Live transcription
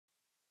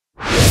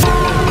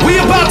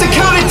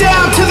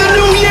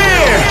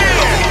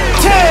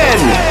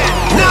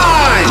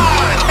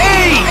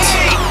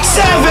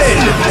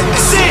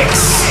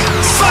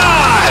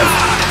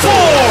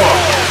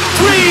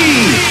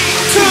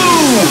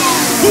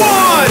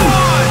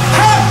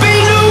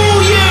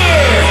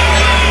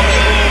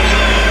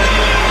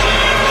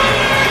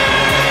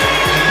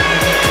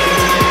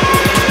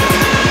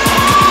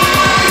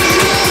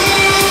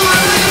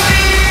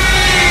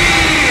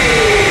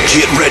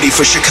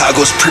for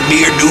Chicago's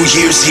premier New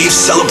Year's Eve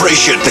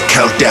celebration. The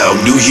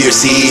Countdown New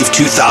Year's Eve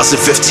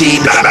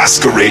 2015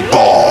 Masquerade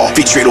Ball,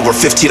 featuring over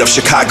 15 of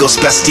Chicago's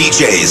best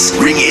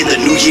DJs. Ring in the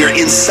new year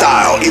in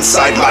style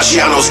inside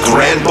Maggianos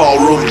Grand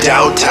Ballroom,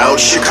 downtown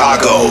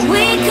Chicago.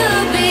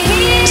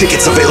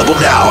 Tickets available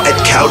now at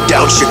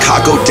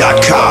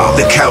KandNmedia.com.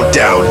 The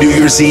Countdown New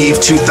Year's Eve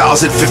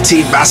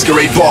 2015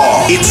 Masquerade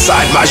Ball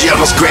inside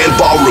Maggianos Grand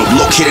Ballroom,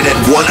 located at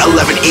 111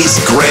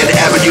 East Grand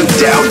Avenue,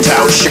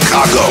 downtown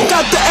Chicago.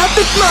 Got the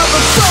epic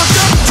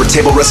motherfucker. For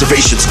table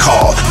reservations,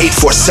 call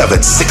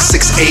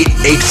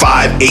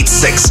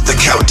 847-668-8586. The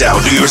Countdown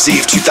New Year's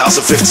Eve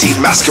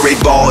 2015 Masquerade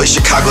Ball is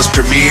Chicago's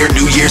premier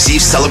New Year's Eve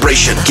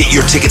celebration. Get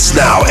your tickets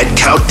now at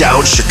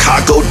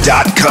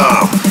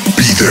KandNmedia.com.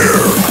 Be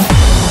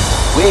there.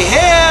 We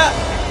here.